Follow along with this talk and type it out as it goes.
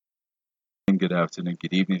good afternoon,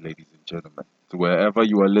 good evening, ladies and gentlemen. To wherever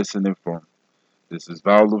you are listening from, this is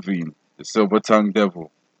Val Levine, the Silver Tongue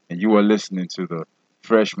Devil, and you are listening to the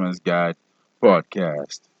Freshman's Guide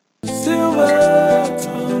podcast. Silver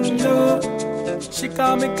tongue, yo. She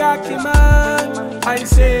call me cocky man. I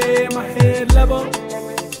say my head level.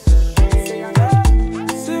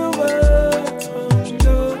 Silver tongue,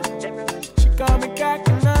 yo. She call me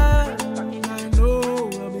cocky man. I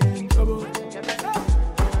know I'm in trouble.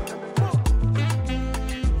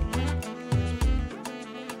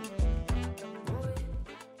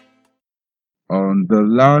 On the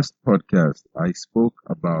last podcast, I spoke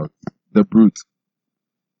about the Brute.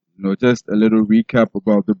 Just a little recap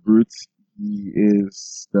about the Brute. He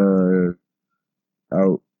is the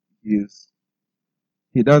uh, he is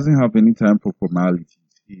he doesn't have any time for formalities.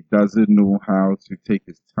 He doesn't know how to take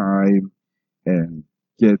his time and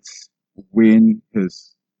get win you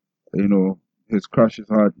know his crush's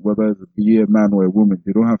heart, whether it's a man or a woman.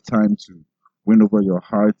 They don't have time to win over your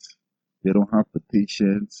heart. They don't have the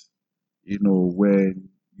patience. When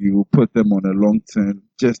you put them on a long term,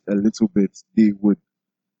 just a little bit, they would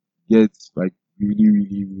get like really,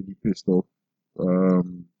 really, really pissed off.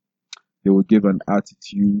 Um, they would give an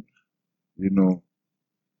attitude, you know,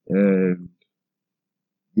 and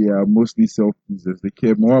they are mostly self pleasers. They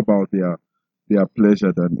care more about their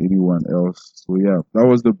pleasure than anyone else. So yeah, that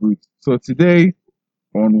was the Brute. So today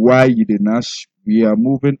on Why You Did Nash, we are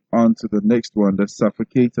moving on to the next one, the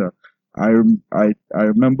Suffocator. I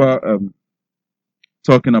remember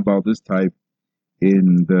talking about this type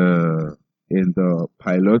in the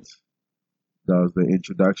pilot. That was the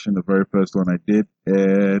introduction, the very first one I did,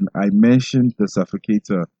 and I mentioned the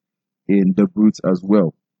Suffocator in the Brute as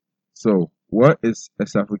well. So, what is a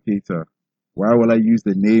suffocator? Why will I use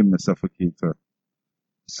the name a suffocator?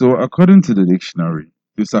 So, according to the dictionary,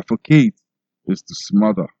 to suffocate is to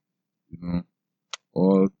smother, you know,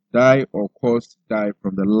 or die or cause to die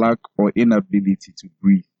from the lack or inability to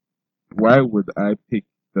breathe. Why would I pick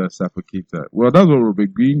the suffocator? Well, that's what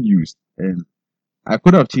Robert Greene used, and I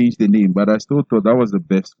could have changed the name, but I still thought that was the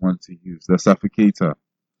best one to use, the suffocator.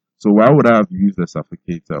 So, why would I have used the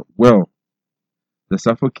suffocator? Well, the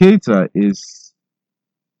suffocator is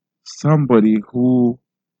somebody who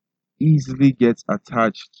easily gets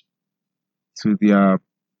attached to their,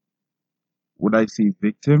 would I say,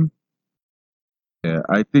 victim? Yeah,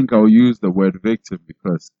 I think I'll use the word victim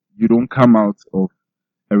because you don't come out of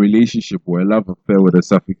a relationship or a love affair with a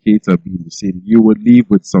suffocator being the same. You would leave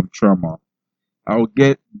with some trauma. I'll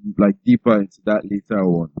get like deeper into that later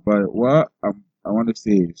on. But what I want to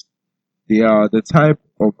say is they are the type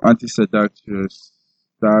of anti-seductress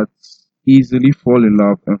that easily fall in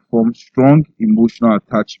love and form strong emotional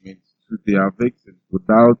attachment to their victims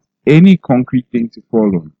without any concrete thing to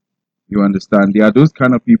follow. You understand? They are those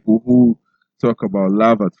kind of people who talk about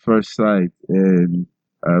love at first sight and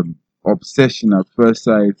obsession at first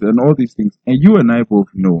sight and all these things. And you and I both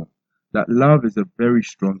know that love is a very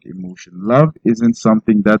strong emotion. Love isn't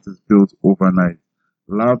something that is built overnight.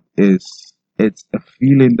 Love is it's a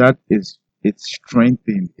feeling that it's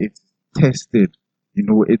strengthened, it's tested,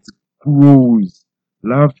 it grows.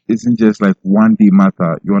 Love isn't just like one day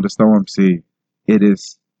matter. You understand what I'm saying? It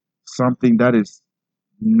is something that is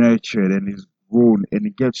nurtured and is grown and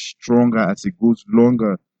it gets stronger as it goes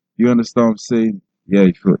longer. You understand what I'm saying? Yeah,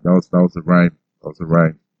 sure. That was a rhyme. That was a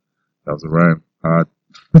rhyme. That was a rhyme.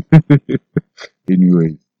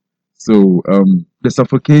 Anyways, so the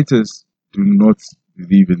suffocators do not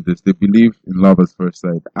believe in this. They believe in love at first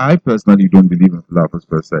sight. I personally don't believe in love at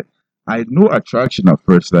first sight. I know attraction at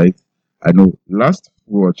first sight. I know lust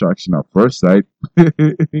for attraction at first sight.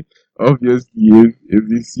 Obviously, if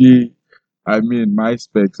you see, I mean, my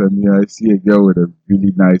specs, I see a girl with a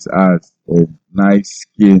really nice ass and nice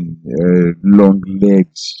skin, long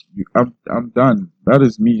legs. I'm done. That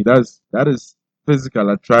is me. That is physical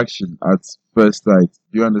attraction at first sight.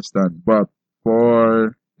 Do you understand? But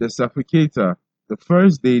for the suffocator, the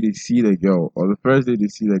first day they see the girl or the first day they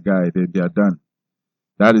see the guy, then they are done.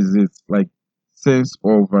 That is it. Like, sense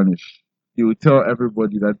all vanish. They will tell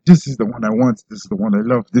everybody that this is the one I want, this is the one I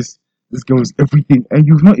love, this girl is everything, and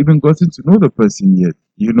you've not even gotten to know the person yet.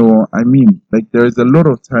 Like there is a lot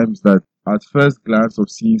of times that at first glance of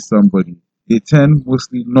seeing somebody, they tend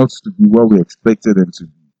mostly not to be what we expected them to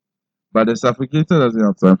be. But the suffocator doesn't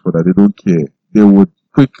have time for that. They don't care. They would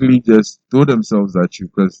quickly just throw themselves at you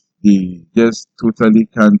because they just totally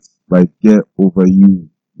can't like get over you.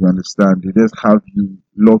 You understand? They just have you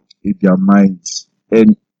locked in their minds.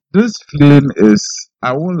 And this feeling is,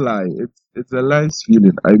 I won't lie, it's a nice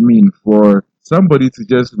feeling. I mean, for somebody to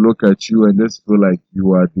just look at you and just feel like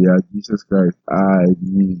you are their Jesus Christ, I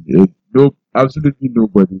mean, nope, absolutely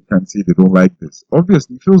nobody can say they don't like this.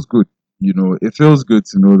 Obviously, it feels good. It feels good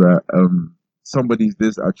to know that somebody's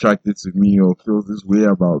this attracted to me or feels this way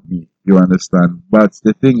about me. You understand? But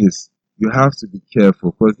the thing is, you have to be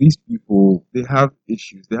careful because these people they have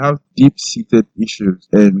issues. They have deep seated issues,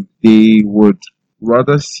 and they would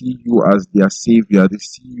rather see you as their savior. They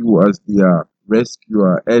see you as their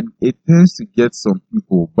rescuer, and it tends to get some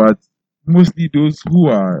people, but mostly those who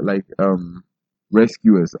are like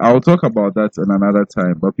rescuers. I'll talk about that in another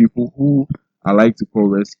time. But people who I like to call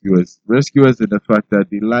rescuers in the fact that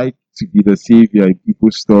they like to be the savior in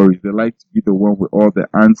people's stories. They like to be the one with all the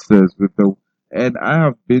answers, and I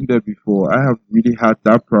have been there before. I have really had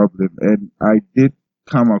that problem, and I did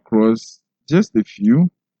come across just a few.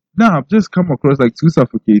 Now I've just come across like two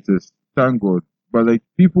suffocators. Thank God. But like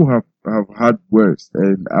people have had worse,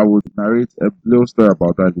 and I would narrate a little story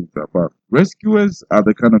about that later. But rescuers are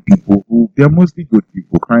the kind of people who they're mostly good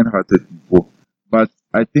people, kind-hearted people. But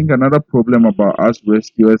I think another problem about us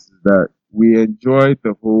rescuers is that we enjoy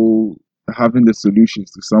the whole having the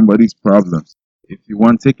solutions to somebody's problems. If you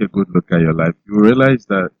want to take a good look at your life, you realize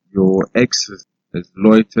that your ex is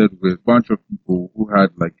loitered with a bunch of people who had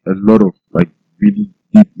like a lot of like really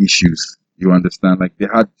deep issues. You understand? Like they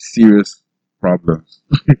had serious problems.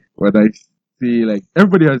 When I say like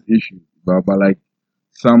everybody has issues, but like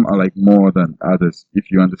some are like more than others.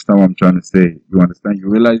 If you understand what I'm trying to say, you understand. You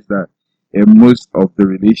realize that in most of the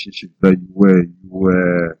relationships that you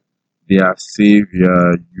were their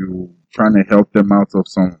savior. You trying to help them out of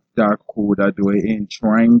some dark hole that they were in,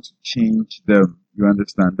 trying to change them. You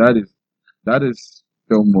understand? That is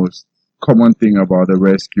the most common thing about the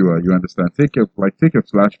rescuer. You understand? Take a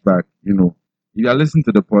flashback. If you are listening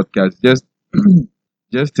to the podcast,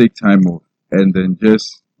 just take time off and then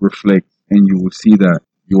just reflect, and you will see that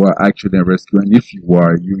you are actually a rescuer. And if you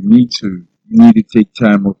are, you need to take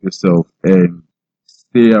time off yourself and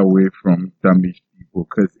stay away from damaged people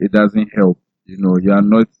because it doesn't help. You are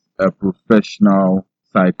not a professional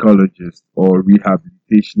psychologist or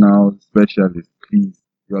rehabilitational specialist. Please,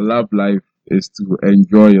 your love life is to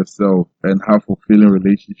enjoy yourself and have fulfilling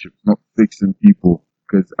relationships, not fixing people.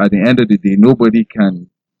 Because at the end of the day, nobody can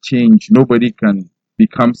change, nobody can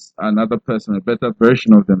become another person, a better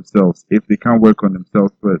version of themselves if they can't work on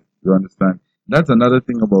themselves first. You understand? That's another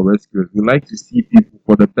thing about rescuers. We like to see people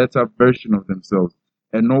for the better version of themselves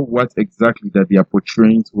and know what exactly that they are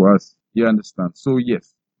portraying to us. You understand? So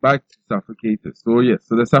yes, back to suffocators. So yes,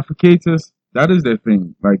 so the suffocators, that is the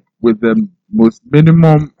thing. Like with the most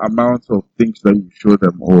minimum amount of things that you show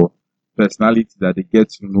them or personality that they get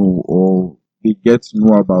to know or they get to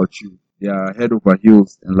know about you, they are head over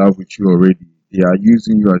heels in love with you already. They are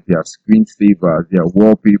using you as their screensaver, as their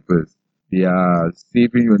wallpapers. They are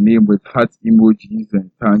saving your name with heart emojis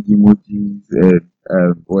and tongue emojis and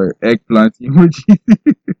or eggplant emojis.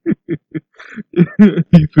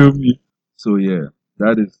 You feel me? So yeah,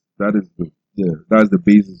 that's the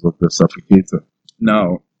basis of the suffocator.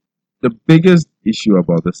 Now, the biggest issue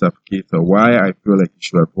about the suffocator, why I feel like you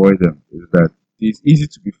should avoid them, is that it's easy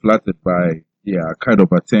to be flattered by their kind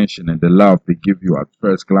of attention and the love they give you at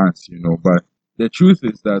first glance. But the truth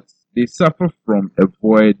is that they suffer from a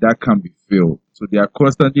void that can't be filled. So they are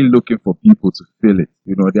constantly looking for people to fill it.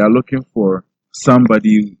 They are looking for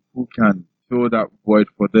somebody who can fill that void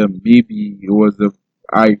for them. Maybe it was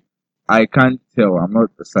I I can't tell. I'm not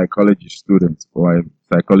a psychology student or a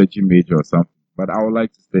psychology major or something, but I would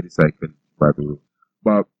like to study psychology, by the way.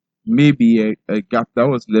 But maybe a gap that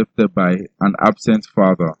was left there by an absent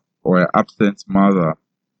father or an absent mother,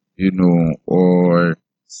 or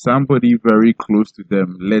somebody very close to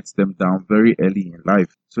them lets them down very early in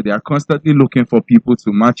life. So they are constantly looking for people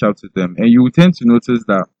to match out to them. And you tend to notice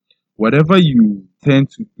that whatever you tend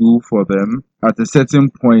to do for them at a certain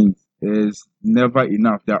point is never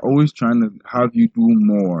enough. They're always trying to have you do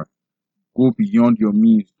more, go beyond your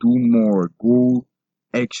means, do more, go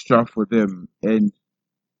extra for them. And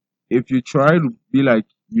if you try to be like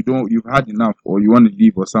you've had enough or you want to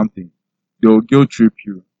leave or something, they'll guilt trip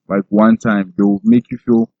you like one time. They'll make you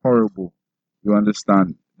feel horrible. You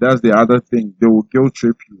understand? That's the other thing. They will guilt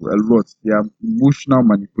trip you a lot. They are emotional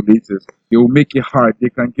manipulators. They will make it hard. They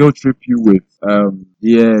can guilt trip you with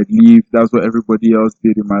yeah, leave. That's what everybody else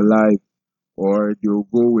did in my life. Or they'll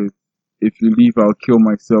go with, if you leave, I'll kill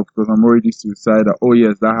myself because I'm already suicidal. Oh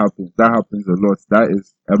yes, that happens. That happens a lot. That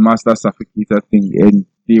is a master suffocator thing, and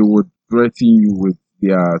they would threaten you with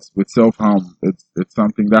self harm. It's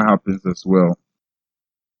something that happens as well.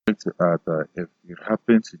 I'd like to add that if you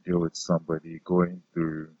happen to deal with somebody going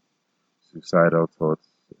through suicidal thoughts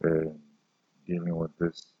and dealing with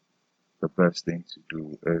this, the best thing to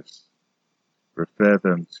do is refer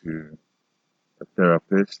them to a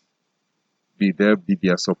therapist. Be there, be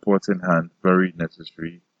their supporting hand, very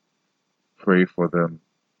necessary. Pray for them,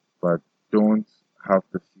 but don't have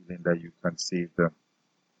the feeling that you can save them.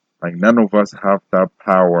 Like none of us have that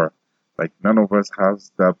power. Like none of us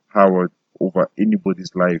has that power over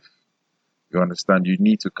anybody's life. You understand? You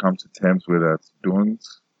need to come to terms with that. Don't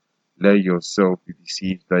let yourself be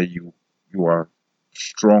deceived that you are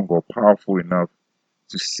strong or powerful enough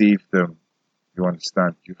to save them. You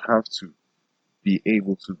understand? You have to be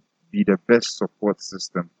able to be the best support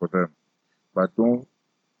system for them. But don't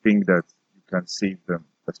think that you can save them,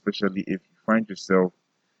 especially if you find yourself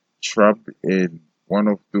trapped in one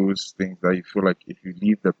of those things that you feel like if you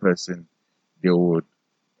leave the person, they would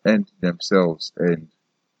end themselves and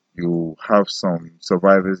you have some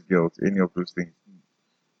survivor's guilt, any of those things.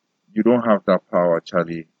 You don't have that power,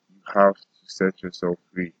 Charlie. You have to set yourself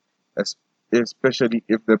free, es- especially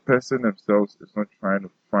if the person themselves is not trying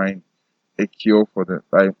to find a cure for the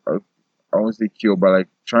like. I won't say cure, but like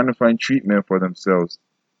trying to find treatment for themselves.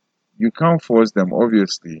 You can't force them,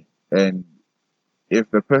 obviously, and if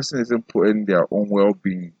the person isn't putting their own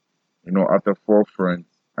well-being, at the forefront,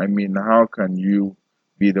 I mean, how can you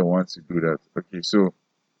be the one to do that? Okay, so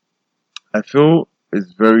I feel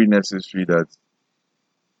it's very necessary that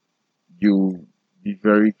you be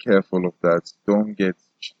very careful of that. Don't get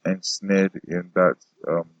ensnared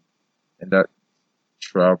um in that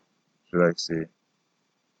trap, should I say.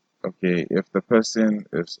 Okay, if the person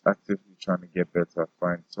is actively trying to get better,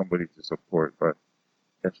 find somebody to support. But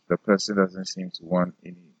if the person doesn't seem to want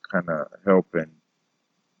any kind of help and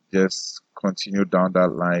just continue down that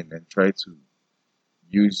line and try to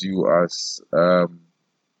use you as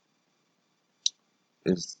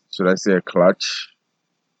is should I say a clutch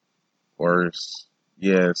or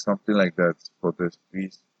yeah, something like that for this,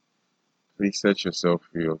 please set yourself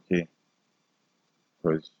free, okay?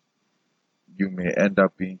 Because you may end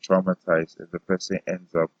up being traumatized if the person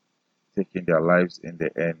ends up taking their lives in the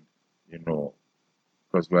end, you know,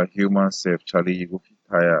 because we're human self, Charlie, you go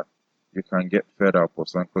feel tired. You can get fed up or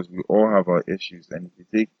something because we all have our issues. And if you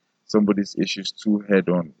take somebody's issues too head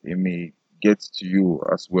on, it may get to you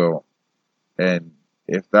as well. And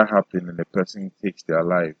if that happened and the person takes their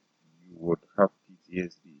life, you would have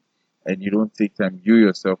PTSD. And you don't take time, you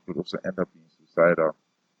yourself would also end up being suicidal.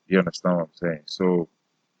 You understand what I'm saying? So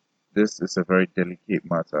this is a very delicate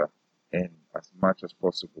matter, and as much as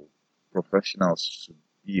possible, professionals should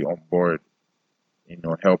be on board,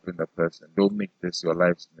 helping the person. Don't make this your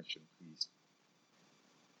life's mission, please.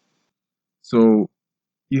 So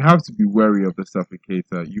you have to be wary of the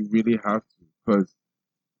suffocator. You really have to, because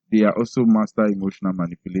they are also master emotional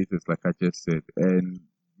manipulators, like I just said, and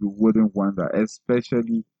you wouldn't want that,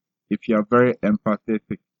 especially if you are very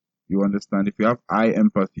empathetic. You understand? If you have high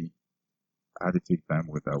empathy, I had to take time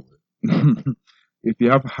with that word. If you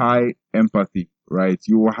have high empathy, right,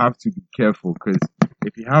 you will have to be careful because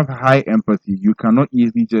if you have high empathy, you cannot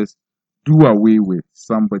easily just do away with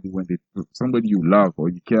somebody you love or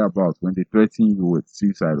you care about when they threaten you with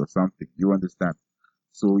suicide or something. You understand?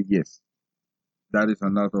 So yes, that is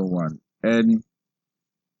another one. And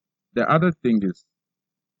the other thing is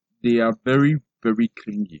they are very, very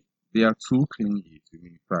clingy. They are too clingy to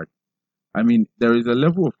me, in fact. I mean, there is a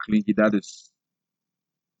level of clingy that is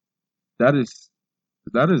that is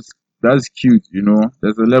that is cute, you know.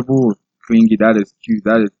 There's a level of clingy that is cute.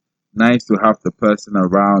 That is nice to have the person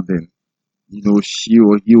around, and she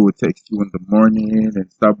or he will text you in the morning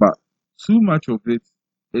and stuff. But too much of it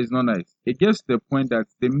is not nice. It gets to the point that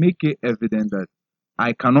they make it evident that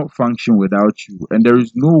I cannot function without you, and there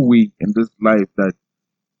is no way in this life that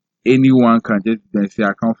anyone can just then say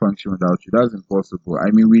I can't function without you. That's impossible.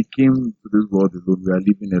 I mean, we came to this world alone. We are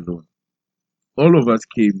living alone. All of us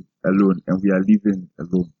came alone and we are living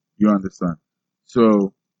alone. You understand?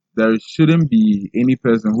 So there shouldn't be any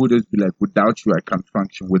person who just be like, without you, I can't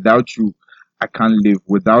function. Without you, I can't live.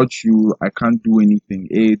 Without you, I can't do anything.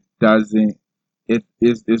 It doesn't,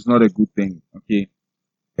 it's not a good thing. Okay.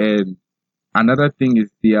 And another thing is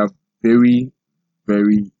they are very,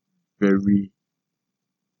 very, very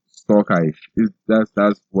stalkerish.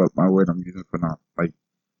 That's what my word I'm using for now. Like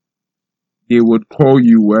they would call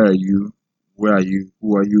you, where are you? Where are you?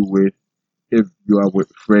 Who are you with? If you are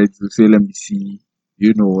with friends, you say, let me see.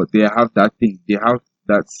 They have that thing. They have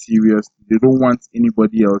that serious. They don't want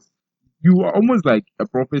anybody else. You are almost like a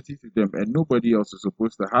property to them, and nobody else is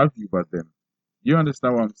supposed to have you but them. You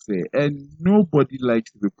understand what I'm saying? And nobody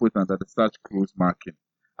likes to be put under the such close marking.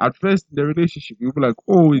 At first, in the relationship, you'll be like,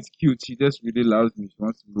 oh, it's cute. She just really loves me. She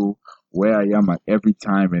wants to know where I am at every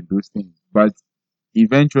time and those things. But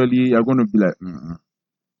eventually, you're going to be like,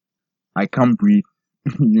 I can't breathe.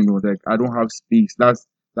 Like I don't have space. That's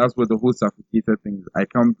what the whole suffocator thing is. I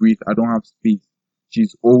can't breathe. I don't have space.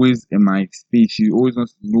 She's always in my space. She always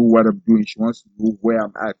wants to know what I'm doing. She wants to know where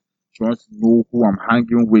I'm at. She wants to know who I'm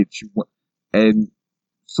hanging with. And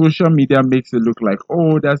social media makes it look like,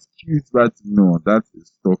 oh, that's cute, but no, that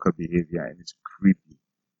is stalker behavior and it's creepy.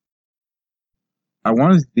 I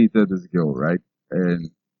once dated this girl, right? And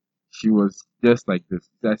she was just like this.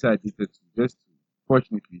 I said I dated two, just two.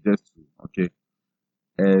 Fortunately, just two. Okay.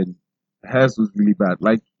 And hers was really bad.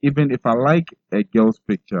 Like, even if I like a girl's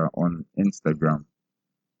picture on Instagram,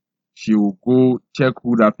 she will go check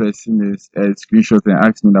who that person is and screenshot and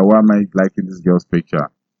ask me that why am I liking this girl's picture?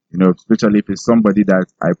 Especially if it's somebody that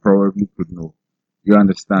I probably could know. You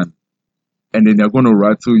understand? And then they're gonna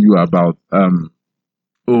rattle you about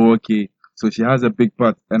oh, okay, so she has a big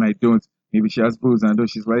butt and I don't. Maybe she has boobs and I don't.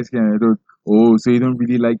 She's light skinned and I don't. Oh, so you don't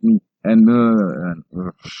really like me and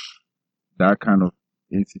that kind of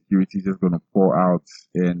insecurity is just gonna pour out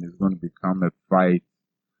and it's gonna become a fight.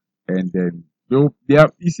 And then they are,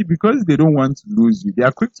 you see, because they don't want to lose you, they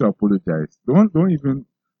are quick to apologize. Don't even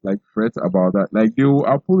like fret about that. Like they will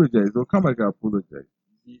apologize. They'll come back and apologize.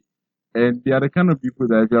 You see? And they are the kind of people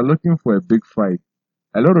that if you're looking for a big fight,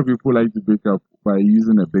 a lot of people like to break up by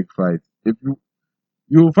using a big fight. If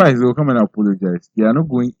you fight, they'll come and apologize. They are not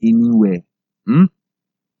going anywhere. Hmm?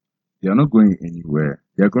 They are not going anywhere.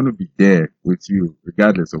 They are going to be there with you,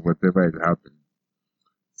 regardless of whatever is happening.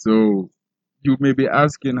 So you may be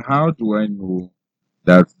asking, how do I know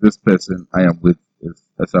that this person I am with is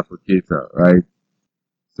a suffocator, right?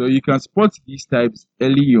 So you can spot these types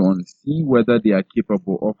early on, see whether they are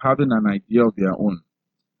capable of having an idea of their own.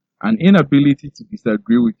 An inability to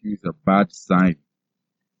disagree with you is a bad sign.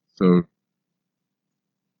 So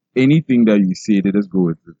anything that you say, they just go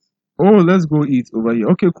with it. Oh, let's go eat over here.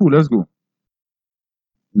 Okay, cool, let's go.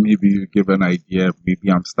 Maybe you give an idea,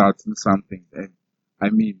 maybe I'm starting something. And I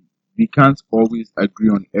mean, we can't always agree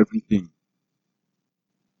on everything.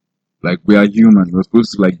 Like we are human, we're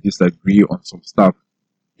supposed to like disagree on some stuff.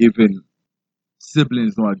 Even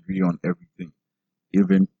siblings don't agree on everything.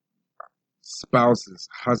 Even spouses,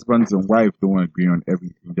 husbands and wives don't agree on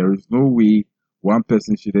everything. There is no way one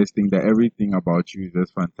person should just think that everything about you is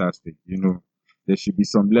just fantastic. There should be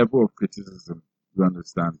some level of criticism. You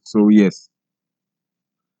understand? So yes,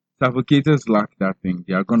 suffocators lack that thing.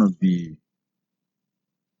 They are gonna be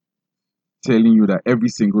telling you that every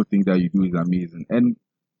single thing that you do is amazing. And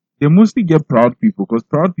they mostly get proud people because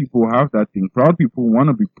proud people have that thing. Proud people want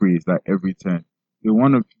to be praised at every turn. They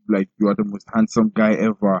want to like you are the most handsome guy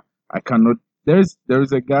ever. I cannot. There's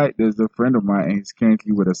a guy. There's a friend of mine, and he's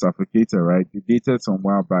currently with a suffocator. Right? They dated some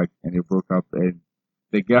while back, and they broke up. And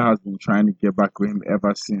the girl has been trying to get back with him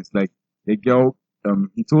ever since. Like the girl,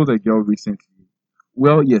 he told the girl recently.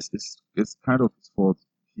 Well, yes, it's kind of his fault.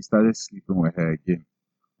 He started sleeping with her again,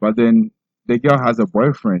 but then the girl has a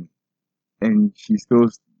boyfriend and she's still,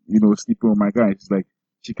 sleeping with my guy. She's like,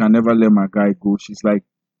 she can never let my guy go. She's like,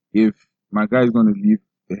 if my guy is gonna leave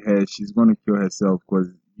her, she's gonna kill herself because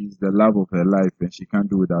he's the love of her life and she can't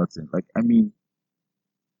do without him. Like, I mean,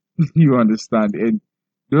 you understand? And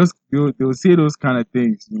they'll say those kind of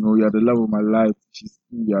things. You're the love of my life.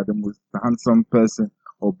 You're the most handsome person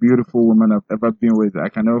or beautiful woman I've ever been with. I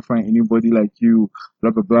can never find anybody like you.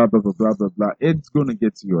 Blah blah blah blah blah blah blah blah. It's gonna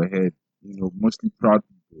get to your head. Mostly proud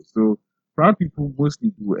people. So proud people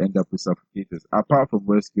mostly do end up with suffocators. Apart from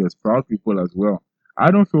rescuers, proud people as well.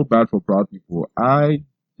 I don't feel bad for proud people. I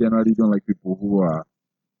generally don't like people who are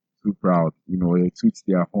too proud. They toot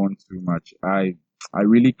their horn too much. I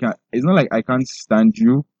really can't. It's not like I can't stand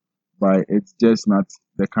you, but it's just not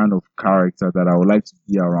the kind of character that I would like to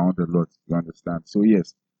be around a lot. You understand? So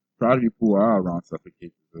yes, proud people are around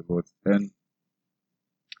suffocators a lot. And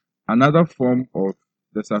another form of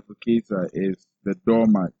the suffocator is the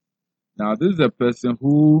doormat. Now, this is a person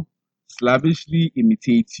who slavishly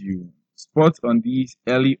imitates you. Spot on these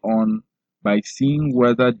early on by seeing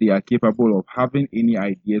whether they are capable of having any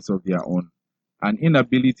ideas of their own. An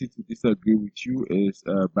inability to disagree with you is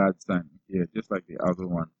a bad sign. Yeah, just like the other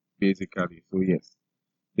one, basically. So yes,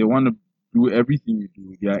 they want to do everything you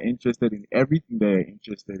do. They are interested in everything they are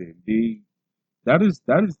interested in. That is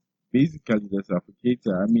basically the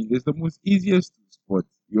suffocator. I mean, it's the most easiest to spot.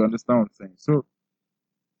 You understand what I'm saying? So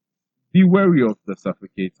be wary of the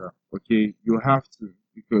suffocator. Okay, you have to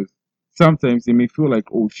because sometimes they may feel like,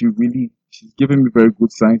 oh, she's giving me very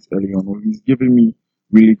good signs early on, or he's giving me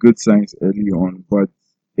really good signs early on, but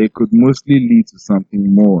it could mostly lead to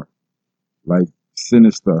something more like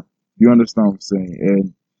sinister. You understand what I'm saying?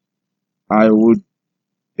 And I would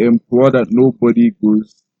implore that nobody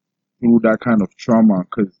goes through that kind of trauma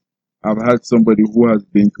because I've had somebody who has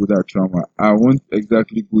been through that trauma. I won't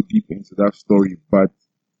exactly go deep into that story, but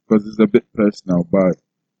because it's a bit personal, but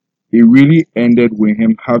it really ended with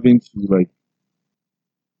him having to like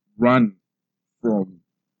run from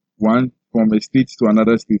from a state to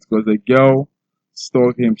another state because the girl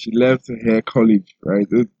stalked him. She left her college, right?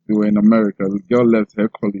 They were in America. The girl left her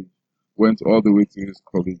college, went all the way to his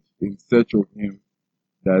college in search of him.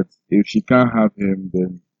 That if she can't have him,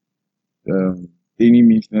 then um, any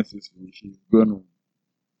means necessary, she's gonna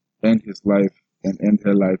end his life and end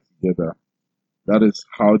her life together. That is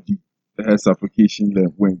how deep her suffocation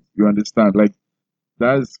went. You understand? Like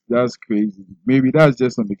that's crazy. Maybe that's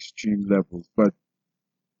just some extreme levels, but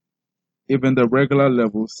even the regular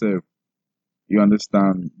level self, you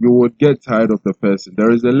understand, you would get tired of the person.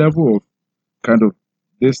 There is a level of kind of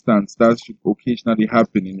distance that should occasionally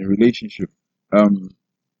happen in a relationship. Um,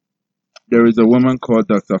 there is a woman called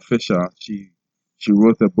Dr. Fisher. She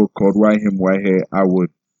wrote a book called Why Him, Why Her. I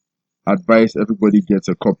would advise everybody gets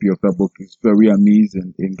a copy of that book. It's very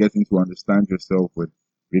amazing in getting to understand yourself with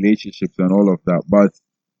relationships and all of that. But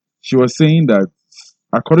she was saying that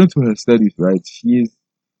according to her studies, right, she is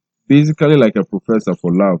basically like a professor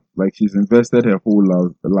for love. Like she's invested her whole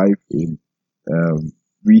life in um,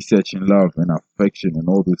 researching love and affection and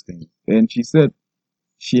all those things. And she said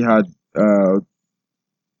she had uh,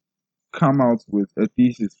 come out with a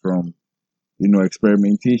thesis from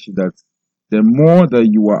experimentation that the more that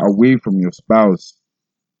you are away from your spouse,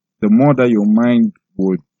 the more that your mind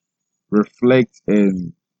would reflect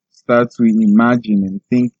and start to imagine and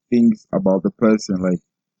think things about the person. Like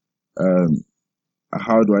um,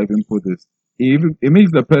 how do I even put this? It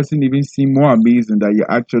makes the person even seem more amazing than he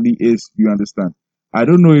actually is. You understand? I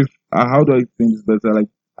don't know if how do I think this better? Like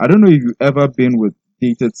I don't know if you ever been with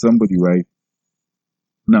dated somebody, right?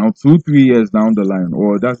 Now 2 3 years down the line,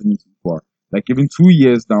 or that's not too far. Like even 2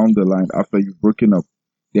 years down the line after you've broken up,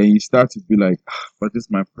 then you start to be like, "Ah, but this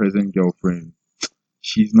is my present girlfriend.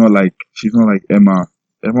 She's not like Emma.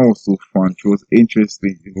 Emma was so fun. She was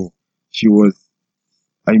interesting. She was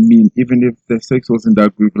I mean, even if the sex wasn't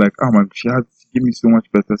that good, like, oh man, she had to give me so much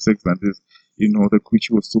better sex than this. The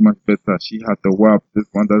coochie was so much better. She had the WAP. This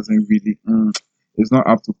one doesn't really, it's not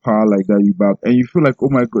up to par like that, you bab. And you feel like, oh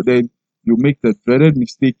my God, then you make the dreaded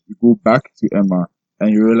mistake. You go back to Emma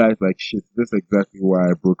and you realize, like, shit, this is exactly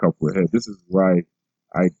why I broke up with her. This is why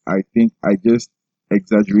I think I just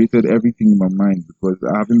exaggerated everything in my mind because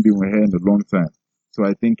I haven't been with her in a long time. So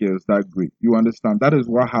I think it was that great. You understand? That is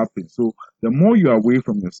what happens. So the more you're away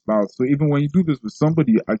from your spouse, so even when you do this with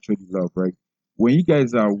somebody you actually love, right? When you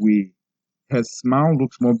guys are away, her smile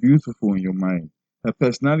looks more beautiful in your mind. Her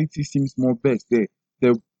personality seems more best.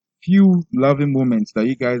 The few loving moments that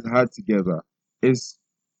you guys had together is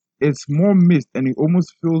it's more missed and it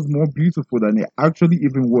almost feels more beautiful than it actually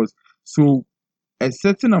even was. So a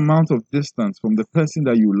certain amount of distance from the person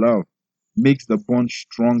that you love makes the bond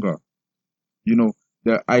stronger. you know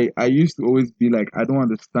that I used to always be like, I don't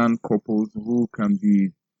understand couples who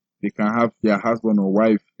they can have their husband or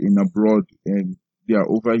wife in abroad and they are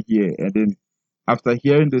over here, and then after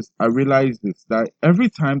hearing this I realized this, that every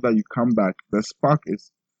time that you come back the spark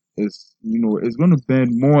is going to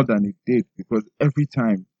burn more than it did, because every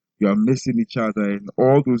time you are missing each other, and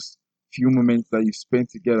all those few moments that you spend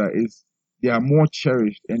together is they are more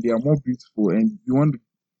cherished and they are more beautiful, and you want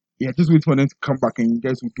yeah, just wait for them to come back and you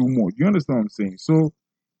guys will do more. You understand what I'm saying? So,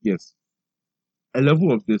 yes, a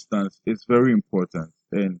level of distance is very important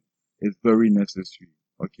and it's very necessary.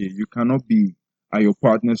 Okay, you cannot be at your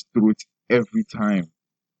partner's throat every time.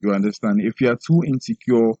 You understand? If you are too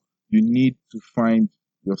insecure, you need to find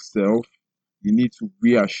yourself. You need to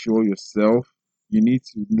reassure yourself. You need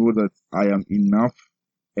to know that I am enough.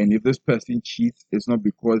 And if this person cheats, it's not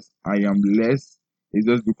because I am less, it's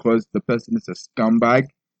just because the person is a scumbag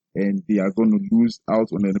and they are going to lose out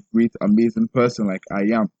on a great, amazing person like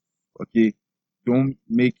I am. Okay, don't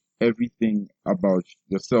make everything about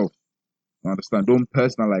yourself. You understand? Don't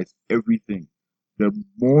personalize everything. The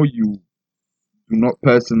more you do not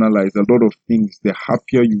personalize a lot of things, the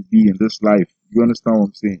happier you be in this life. You understand what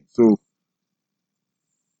I'm saying? So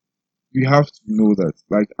you have to know that.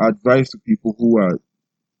 Like advice to people who are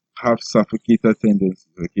have suffocated tendencies.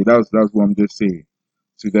 Okay, that's what I'm just saying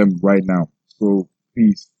to them right now. So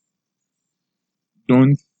please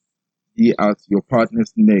don't be at your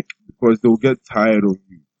partner's neck because they'll get tired of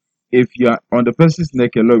you. If you're on the person's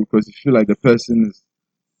neck a lot because you feel like the person is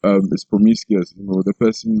promiscuous, the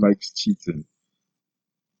person likes cheating,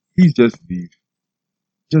 please just leave.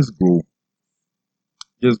 Just go.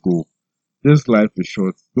 Just go. This life is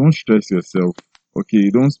short. Don't stress yourself. Okay,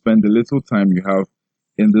 don't spend the little time you have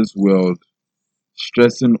in this world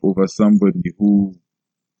stressing over somebody who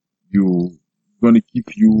you going to keep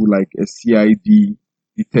you like a CID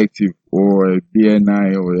detective or a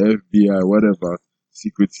BNI or FBI, whatever,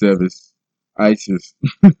 Secret Service, ISIS,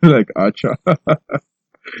 like Archer.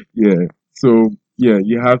 Yeah. So yeah,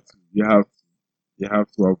 you have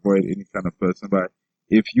to avoid any kind of person. But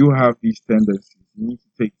if you have these tendencies, you need to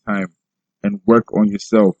take time and work on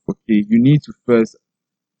yourself. Okay, you need to first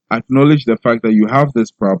acknowledge the fact that you have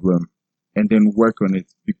this problem and then work on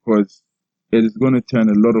it because it is going to turn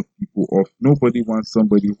a lot of people off. Nobody wants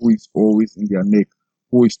somebody who is always in their neck,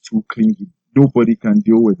 who is too clingy. Nobody can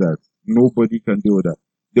deal with that. Nobody can deal with that.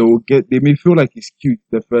 They may feel like it's cute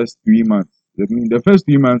the first 3 months. I mean, the first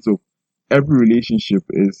 3 months of every relationship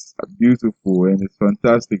is beautiful and it's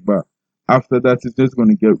fantastic, but after that, it's just going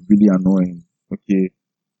to get really annoying. Okay.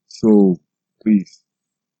 So please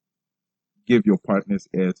give your partners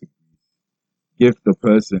air to give the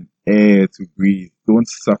person air to breathe. Don't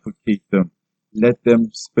suffocate them. Let them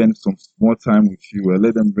spend some more time with you and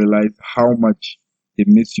let them realize how much they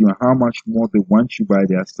miss you and how much more they want you by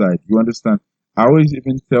their side. You understand? I always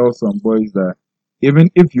even tell some boys that even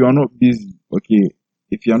if you are not busy, okay,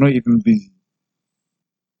 if you are not even busy,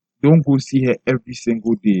 don't go see her every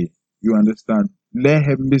single day. You understand? Let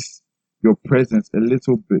her miss your presence a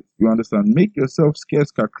little bit. You understand? Make yourself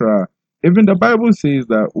scarce kakra. Even the Bible says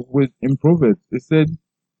that with in Proverbs, it said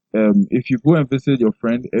if you go and visit your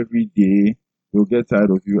friend every day, he'll get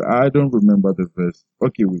tired of you. I don't remember the verse.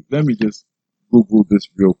 Okay, wait, let me just Google this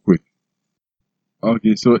real quick.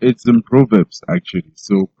 Okay, so it's in Proverbs actually.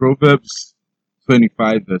 So Proverbs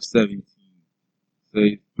 25 verse 17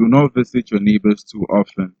 says, "Do not visit your neighbors too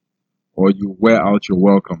often, or you wear out your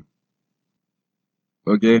welcome."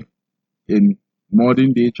 Okay, in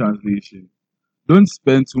modern day translation, don't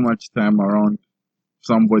spend too much time around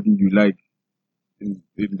somebody you like in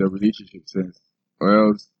the relationship sense, or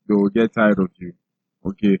else they will get tired of you.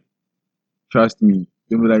 Okay, trust me.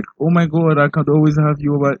 They'll be like, "Oh my God, I can't always have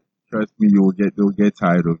you over." Trust me, they'll get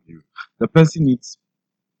tired of you. The person needs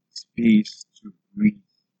space to breathe,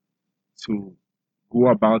 to go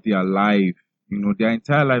about their life. You know, their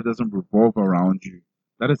entire life doesn't revolve around you.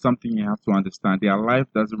 That is something you have to understand. Their life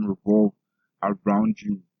doesn't revolve around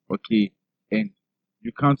you. Okay, and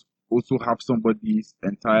you can't also have somebody's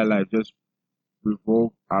entire life just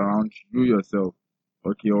revolve around you yourself,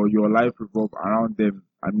 okay, or your life revolve around them.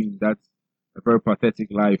 I mean, that's a very pathetic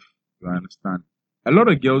life. You understand? A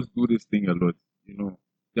lot of girls do this thing a lot. You know,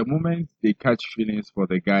 the moment they catch feelings for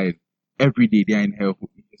the guy, every day they are in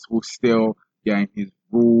his hostel, they are in his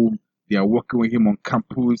room, they are working with him on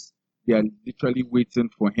campus, they are literally waiting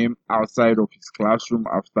for him outside of his classroom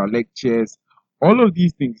after lectures. All of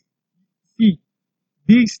these things. See,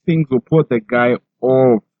 these things will put the guy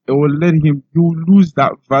off. It will let him, you lose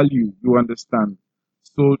that value, you understand?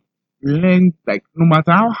 So learn, like, no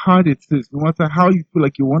matter how hard it is, no matter how you feel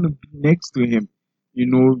like you want to be next to him, you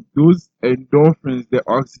know, those endorphins, the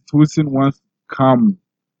oxytocin wants to come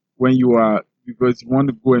when you are, because you want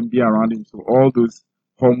to go and be around him. So all those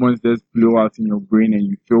hormones just blow out in your brain and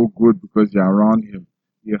you feel good because you're around him.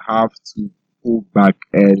 You have to pull back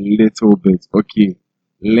a little bit. Okay,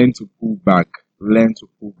 learn to pull back. Learn to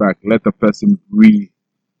pull back. Let the person breathe.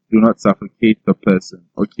 Do not suffocate the person.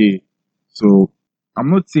 Okay, so I'm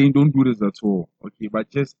not saying don't do this at all. Okay, but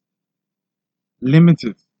just limit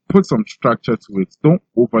it. Put some structure to it. Don't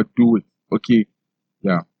overdo it. Okay,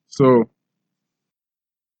 yeah. So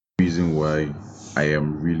reason why I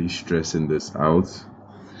am really stressing this out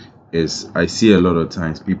is I see a lot of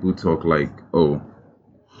times people talk like, "Oh,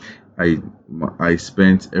 I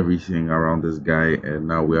spent everything around this guy, and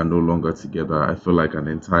now we are no longer together. I feel like an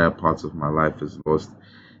entire part of my life is lost."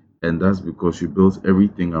 And that's because you built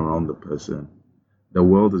everything around the person. The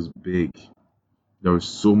world is big. There is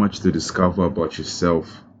so much to discover about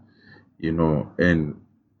yourself, and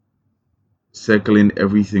circling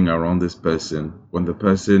everything around this person. When the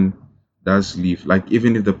person does leave, like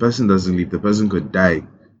even if the person doesn't leave, the person could die.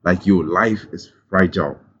 Like your life is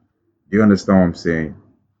fragile. Do you understand what I'm saying?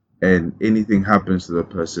 And anything happens to the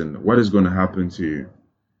person, what is going to happen to you?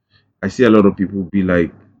 I see a lot of people be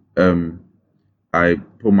like, um, I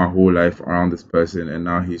put my whole life around this person and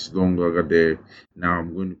now he's no longer there. Now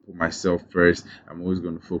I'm going to put myself first. I'm always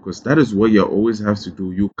going to focus. That is what you always have to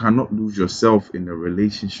do. You cannot lose yourself in a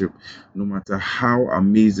relationship, no matter how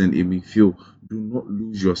amazing it may feel. Do not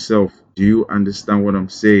lose yourself. Do you understand what I'm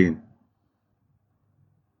saying?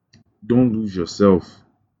 Don't lose yourself.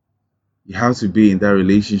 You have to be in that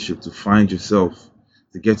relationship to find yourself,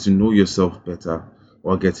 to get to know yourself better,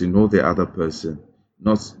 or get to know the other person.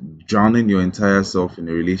 not drowning your entire self in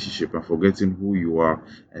a relationship and forgetting who you are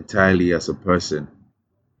entirely as a person.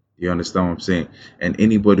 You understand what I'm saying? And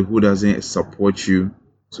anybody who doesn't support you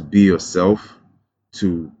to be yourself,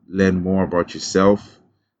 to learn more about yourself,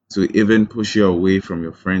 to even push you away from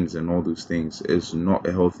your friends and all those things is not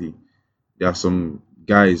healthy. There are some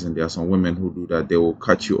guys and there are some women who do that. They will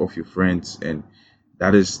cut you off your friends, and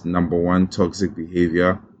that is number one toxic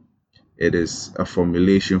behavior. It is a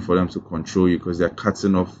formulation for them to control you because they're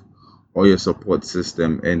cutting off all your support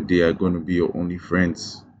system and they are going to be your only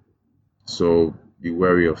friends. So be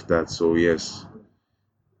wary of that. So yes.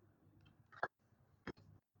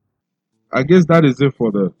 I guess that is it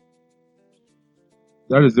for the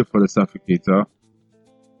suffocator.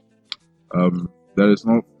 There is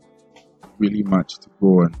not really much to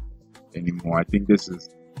go on anymore. I think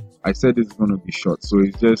I said it's going to be short, so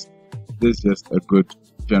this is just a good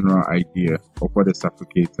general idea of what a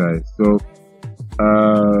suffocator is. So,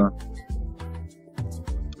 uh,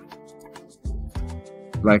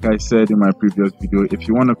 like I said in my previous video, if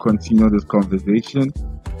you want to continue this conversation,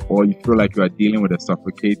 or you feel like you are dealing with a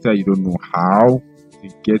suffocator, you don't know how to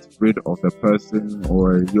get rid of the person,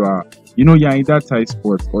 or you're in that tight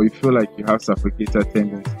spot, or you feel like you have suffocator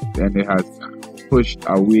tendencies and it has pushed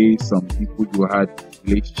away some people you had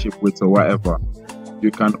relationship with or whatever,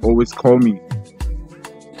 you can always call me,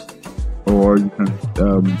 or you can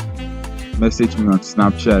message me on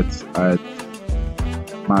Snapchat at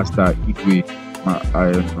Master Igwe.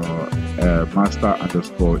 I don't know, Master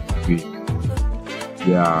underscore Igwe.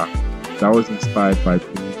 Yeah, that was inspired by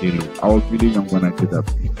Blue Halo. I was really young when I did that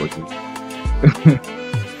for you.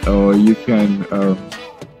 Or you can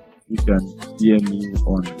DM me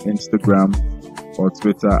on Instagram or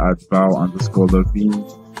Twitter at Val underscore Levine,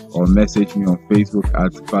 or message me on Facebook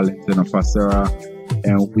at Valentina Pasera,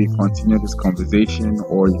 and we continue this conversation.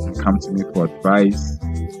 Or you can come to me for advice,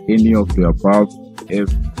 any of the above. If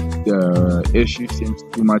the issue seems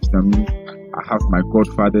too much to me, I have my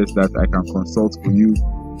godfathers that I can consult for you,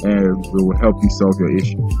 and we will help you solve your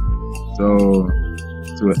issue. So,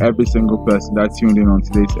 to every single person that tuned in on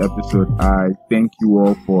today's episode, I thank you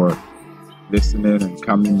all for listening and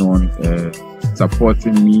coming on,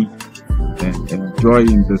 supporting me, and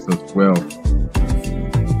enjoying this as well.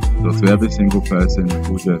 So, to every single person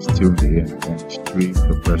who just tuned in and streamed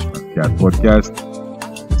the Freshman Cat podcast,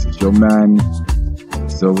 this is your man,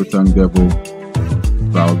 Silver Tongue Devil,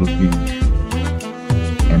 Val Levine,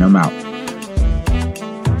 and I'm out.